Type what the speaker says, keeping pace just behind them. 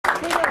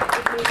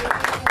Thank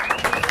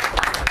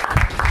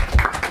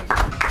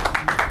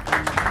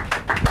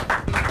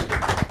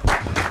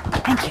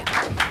you.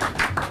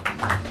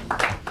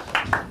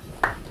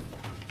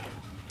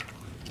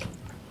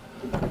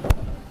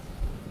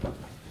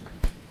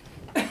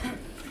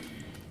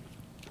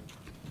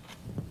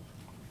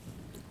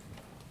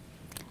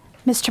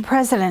 Mr.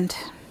 President,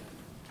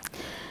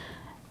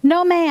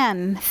 no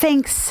man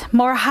thinks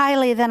more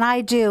highly than I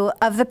do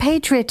of the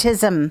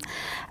patriotism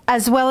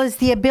as well as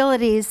the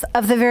abilities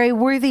of the very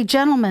worthy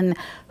gentlemen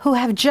who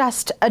have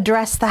just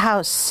addressed the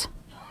House.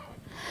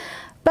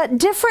 But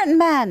different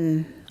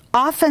men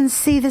often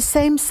see the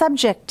same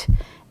subject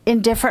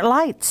in different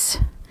lights,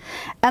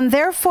 and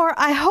therefore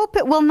I hope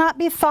it will not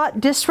be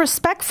thought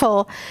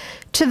disrespectful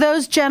to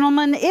those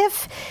gentlemen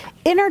if,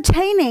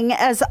 entertaining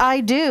as I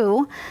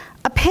do,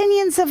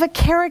 opinions of a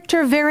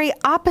character very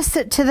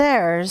opposite to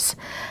theirs,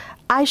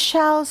 I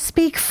shall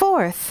speak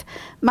forth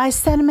my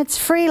sentiments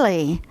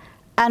freely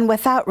and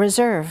without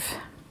reserve.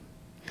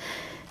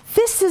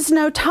 This is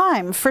no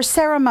time for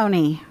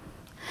ceremony.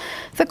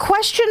 The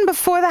question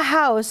before the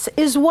House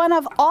is one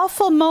of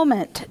awful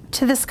moment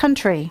to this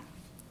country.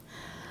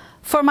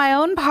 For my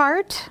own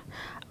part,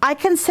 I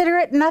consider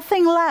it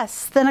nothing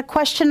less than a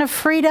question of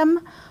freedom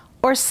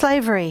or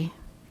slavery.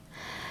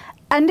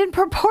 And in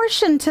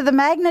proportion to the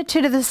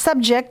magnitude of the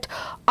subject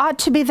ought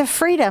to be the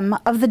freedom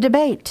of the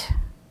debate.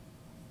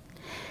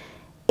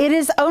 It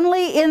is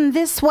only in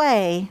this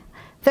way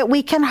that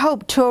we can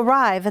hope to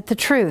arrive at the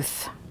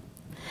truth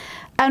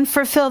and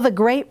fulfill the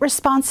great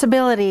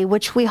responsibility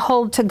which we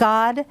hold to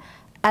God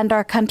and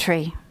our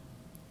country.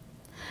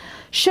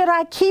 Should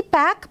I keep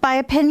back my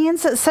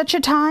opinions at such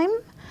a time,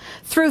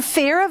 through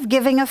fear of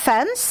giving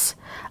offense,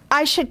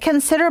 I should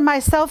consider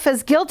myself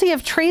as guilty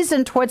of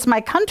treason towards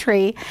my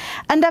country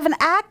and of an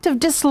act of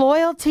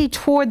disloyalty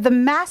toward the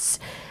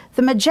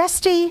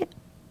majesty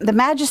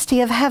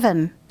of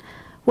heaven,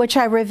 which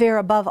I revere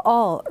above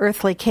all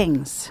earthly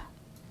kings.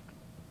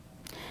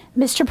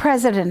 Mr.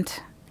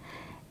 President,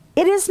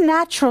 it is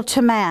natural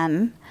to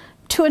man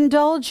to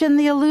indulge in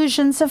the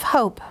illusions of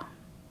hope.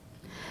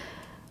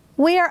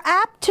 We are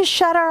apt to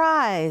shut our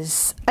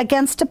eyes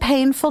against a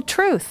painful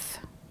truth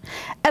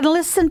and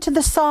listen to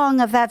the song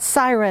of that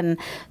siren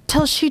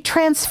till she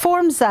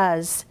transforms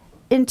us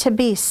into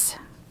beasts.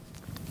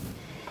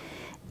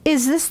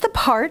 Is this the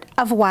part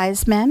of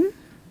wise men,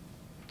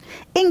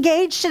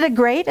 engaged in a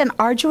great and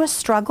arduous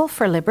struggle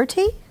for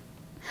liberty?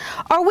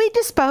 Are we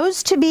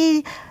disposed to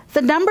be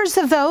the numbers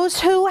of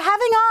those who,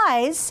 having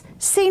eyes,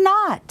 see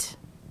not,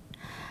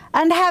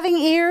 and having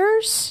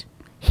ears,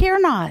 hear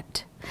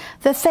not,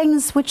 the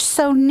things which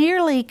so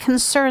nearly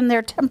concern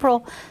their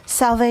temporal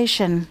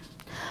salvation?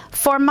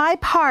 For my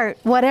part,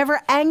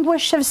 whatever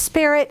anguish of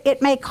spirit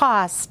it may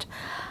cost,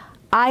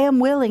 I am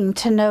willing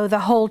to know the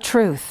whole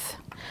truth,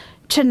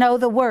 to know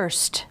the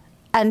worst,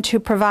 and to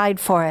provide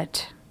for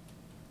it.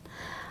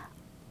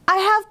 I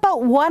have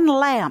but one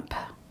lamp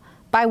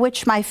by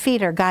which my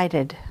feet are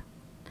guided,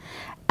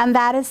 and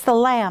that is the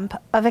lamp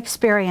of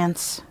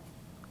experience.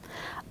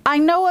 I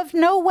know of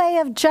no way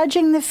of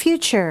judging the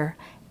future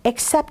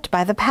except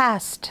by the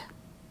past.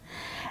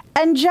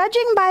 And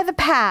judging by the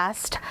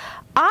past,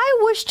 I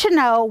wish to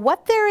know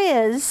what there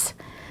is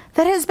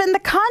that has been the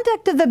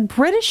conduct of the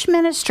British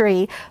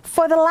ministry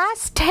for the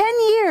last 10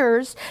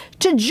 years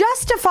to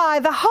justify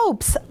the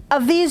hopes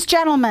of these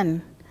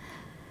gentlemen,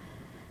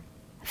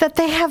 that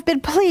they have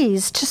been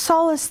pleased to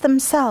solace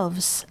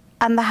themselves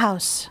and the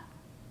House.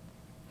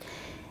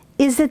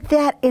 Is it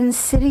that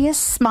insidious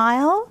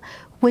smile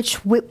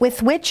with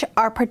which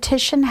our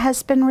petition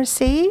has been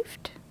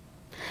received?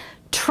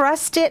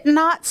 Trust it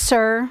not,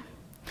 sir.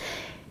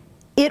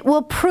 It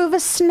will prove a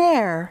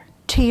snare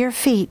to your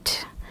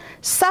feet.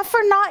 Suffer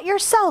not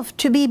yourself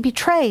to be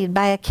betrayed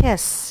by a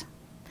kiss.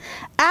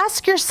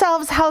 Ask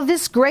yourselves how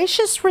this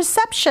gracious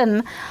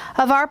reception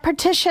of our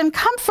petition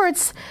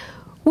comforts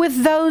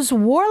with those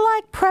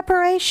warlike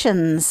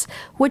preparations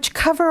which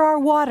cover our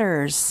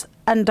waters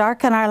and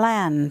darken our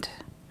land.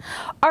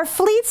 Are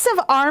fleets of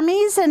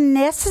armies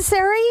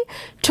necessary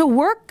to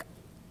work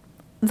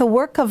the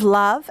work of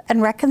love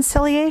and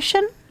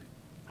reconciliation?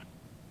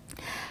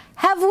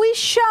 Have we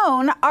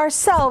shown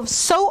ourselves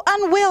so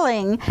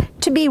unwilling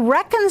to be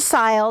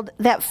reconciled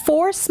that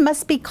force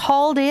must be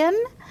called in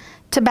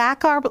to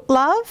back our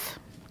love?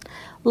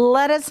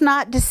 Let us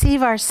not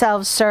deceive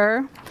ourselves,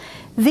 sir.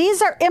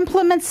 These are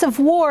implements of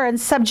war and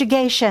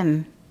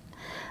subjugation,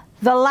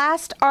 the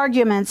last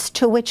arguments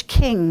to which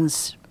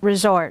kings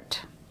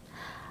resort.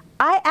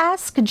 I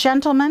ask,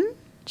 gentlemen,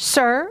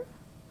 sir,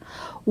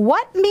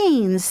 what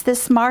means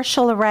this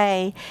martial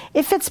array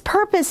if its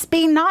purpose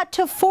be not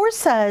to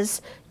force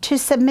us to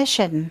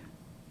submission?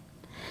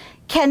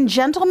 Can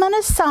gentlemen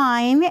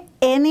assign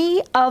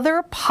any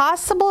other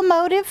possible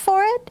motive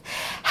for it?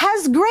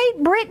 Has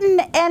Great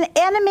Britain an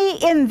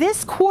enemy in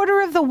this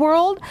quarter of the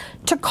world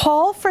to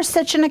call for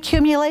such an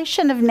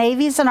accumulation of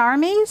navies and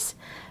armies?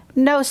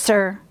 No,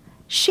 sir,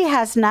 she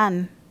has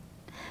none.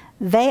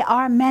 They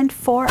are meant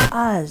for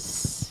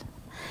us.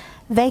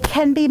 They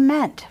can be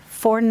meant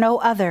for no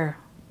other.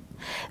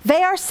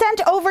 They are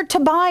sent over to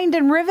bind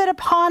and rivet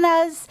upon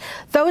us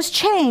those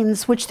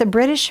chains which the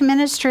British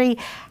ministry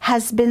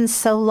has been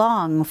so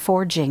long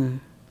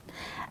forging.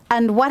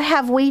 And what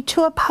have we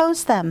to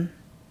oppose them?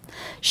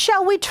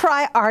 Shall we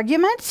try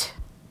argument?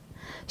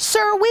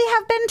 Sir, we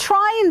have been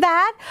trying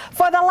that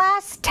for the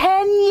last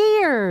 10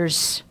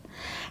 years.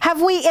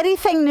 Have we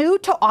anything new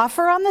to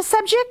offer on the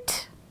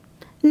subject?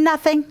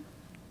 Nothing.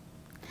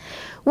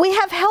 We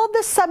have held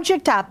the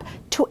subject up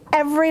to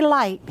every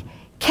light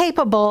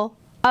capable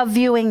of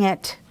viewing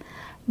it,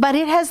 but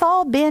it has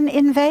all been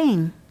in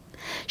vain.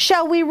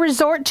 Shall we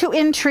resort to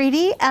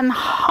entreaty and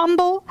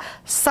humble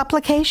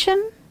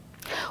supplication?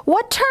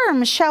 What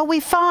terms shall we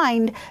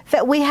find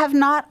that we have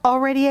not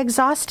already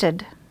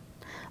exhausted?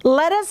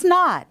 Let us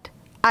not,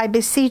 I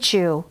beseech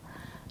you,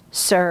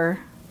 sir,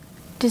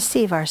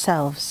 deceive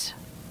ourselves.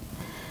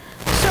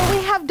 So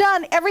we have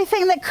done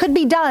everything that could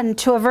be done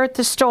to avert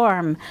the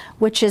storm,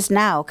 which is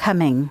now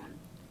coming.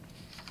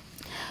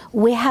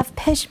 We have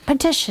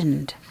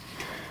petitioned.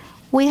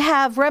 We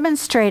have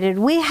remonstrated.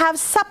 We have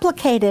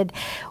supplicated.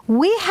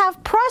 We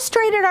have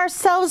prostrated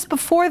ourselves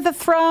before the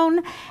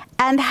throne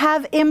and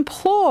have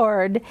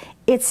implored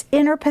its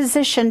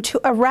interposition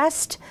to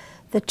arrest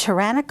the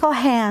tyrannical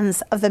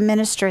hands of the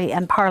ministry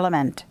and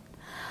parliament.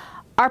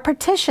 Our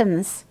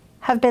petitions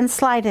have been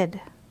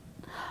slighted.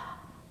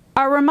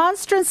 Our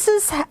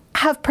remonstrances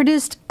have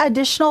produced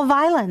additional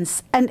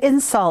violence and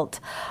insult.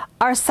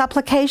 Our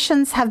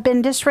supplications have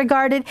been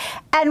disregarded,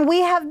 and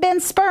we have been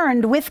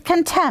spurned with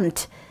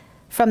contempt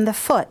from the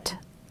foot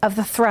of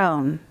the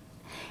throne.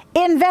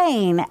 In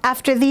vain,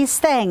 after these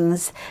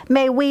things,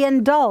 may we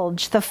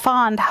indulge the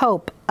fond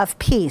hope of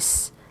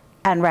peace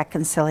and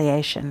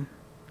reconciliation.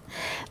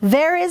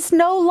 There is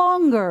no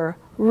longer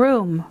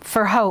room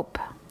for hope.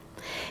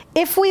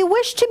 If we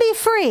wish to be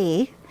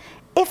free,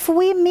 if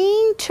we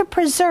mean to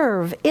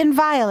preserve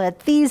inviolate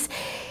these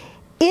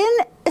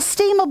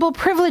inestimable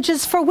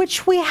privileges for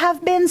which we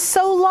have been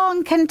so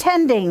long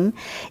contending,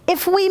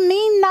 if we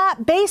mean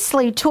not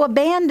basely to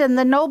abandon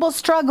the noble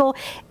struggle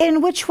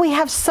in which we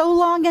have so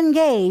long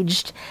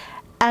engaged,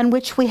 and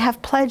which we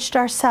have pledged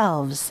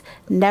ourselves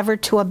never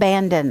to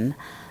abandon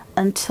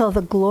until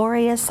the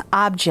glorious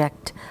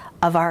object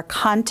of our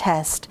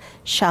contest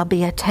shall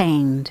be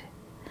attained,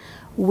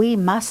 we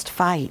must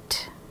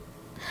fight.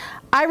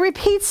 I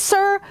repeat,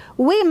 sir,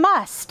 we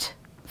must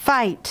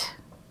fight.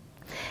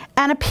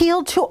 An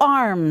appeal to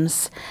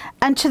arms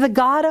and to the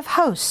God of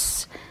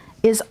hosts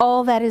is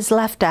all that is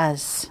left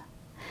us.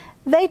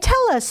 They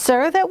tell us,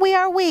 sir, that we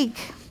are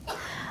weak,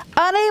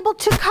 unable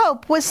to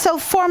cope with so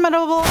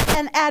formidable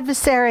an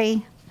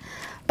adversary.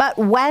 But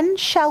when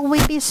shall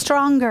we be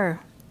stronger?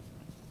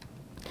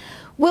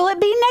 Will it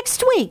be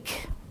next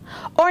week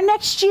or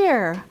next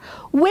year?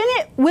 Will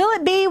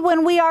it be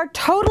when we are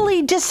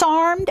totally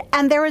disarmed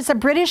and there is a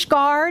British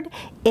Guard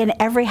in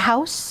every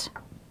house?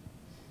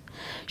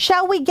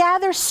 Shall we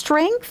gather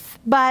strength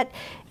but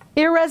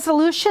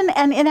irresolution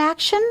and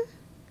inaction?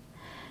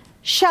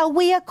 Shall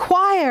we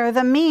acquire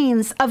the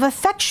means of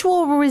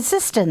effectual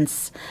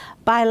resistance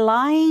by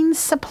lying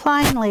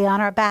supinely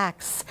on our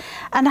backs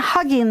and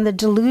hugging the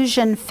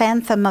delusion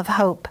phantom of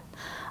hope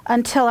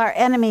until our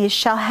enemies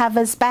shall have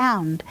us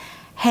bound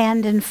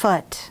hand and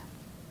foot?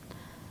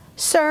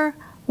 Sir,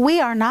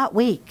 we are not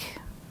weak.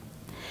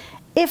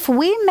 If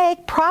we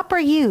make proper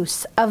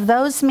use of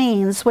those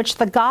means which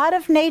the God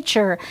of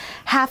nature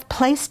hath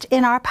placed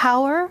in our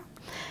power,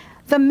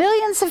 the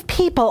millions of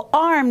people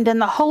armed in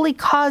the holy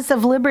cause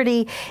of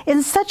liberty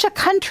in such a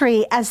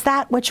country as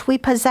that which we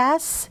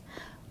possess,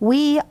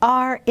 we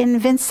are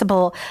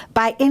invincible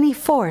by any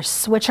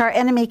force which our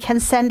enemy can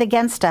send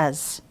against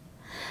us.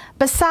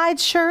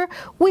 Besides, sure,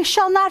 we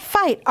shall not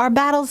fight our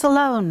battles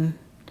alone.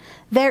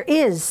 There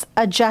is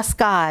a just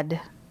God,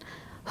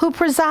 who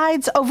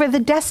presides over the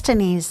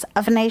destinies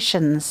of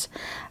nations,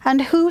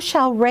 and who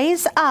shall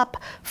raise up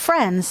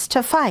friends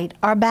to fight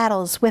our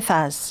battles with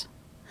us.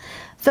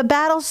 The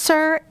battle,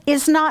 sir,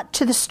 is not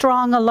to the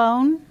strong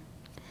alone.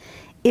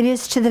 It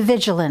is to the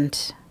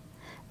vigilant,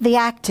 the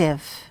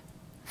active,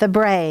 the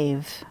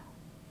brave.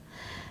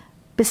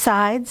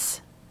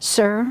 Besides,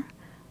 sir,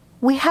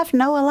 we have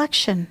no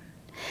election.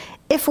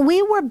 If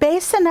we were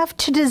base enough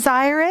to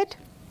desire it,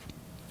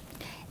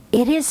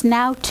 it is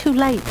now too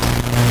late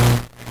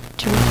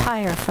to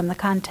retire from the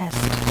contest.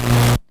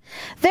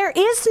 There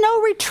is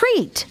no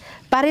retreat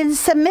but in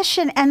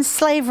submission and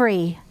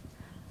slavery.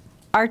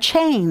 Our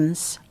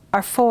chains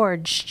are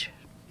forged.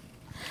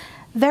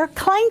 Their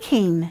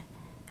clanking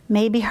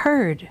may be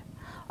heard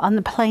on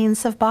the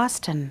plains of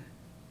Boston.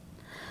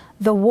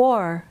 The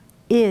war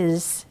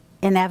is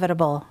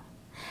inevitable,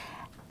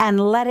 and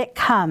let it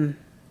come.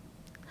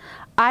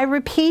 I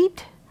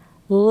repeat,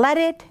 let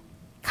it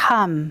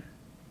come.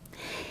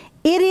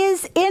 It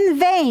is in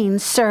vain,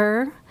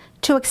 sir,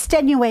 to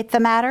extenuate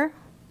the matter.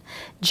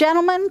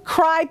 Gentlemen,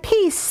 cry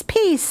peace,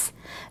 peace.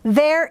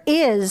 There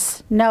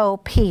is no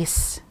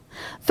peace.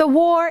 The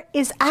war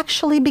is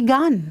actually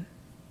begun.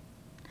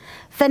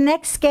 The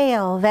next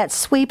gale that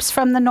sweeps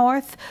from the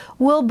north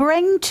will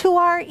bring to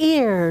our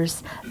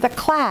ears the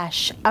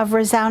clash of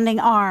resounding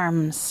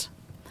arms.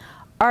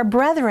 Our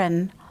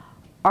brethren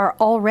are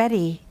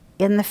already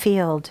in the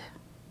field.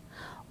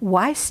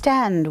 Why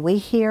stand we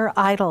here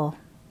idle?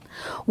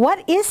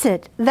 What is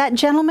it that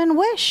gentlemen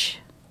wish?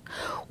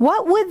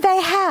 What would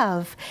they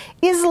have?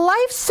 Is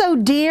life so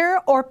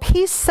dear or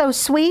peace so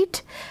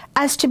sweet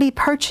as to be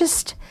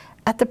purchased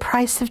at the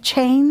price of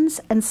chains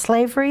and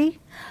slavery?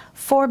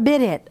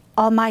 Forbid it,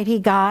 Almighty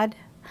God.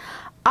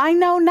 I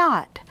know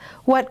not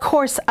what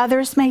course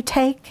others may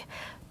take,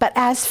 but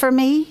as for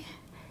me,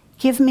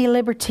 give me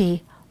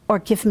liberty or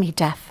give me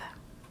death.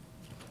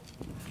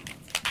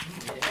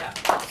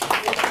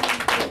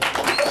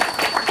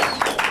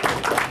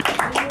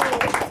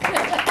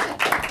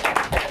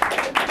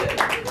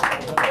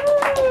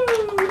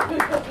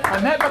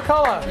 Annette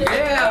McCullough.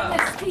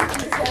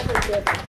 Yeah.